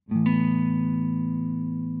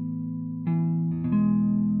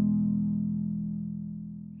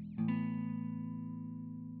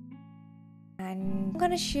and I'm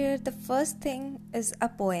gonna share the first thing is a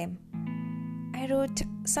poem I wrote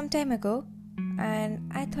some time ago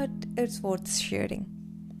and I thought it's worth sharing.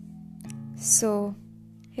 So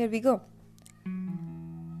here we go.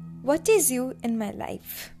 What is you in my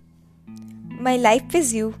life? My life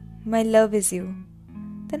is you, my love is you.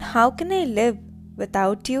 Then how can I live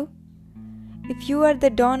without you? If you are the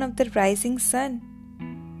dawn of the rising sun,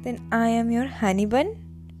 then I am your honey bun.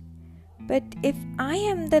 But if I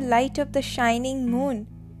am the light of the shining moon,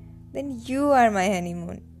 then you are my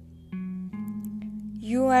honeymoon.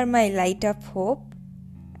 You are my light of hope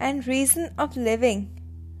and reason of living.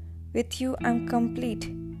 With you I'm complete,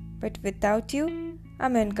 but without you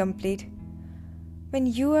I'm incomplete. When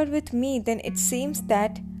you are with me, then it seems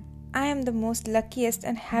that I am the most luckiest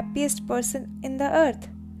and happiest person in the earth.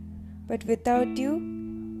 But without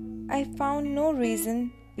you, I found no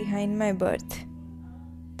reason behind my birth.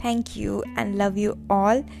 Thank you and love you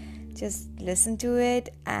all. Just listen to it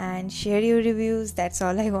and share your reviews. That's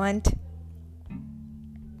all I want.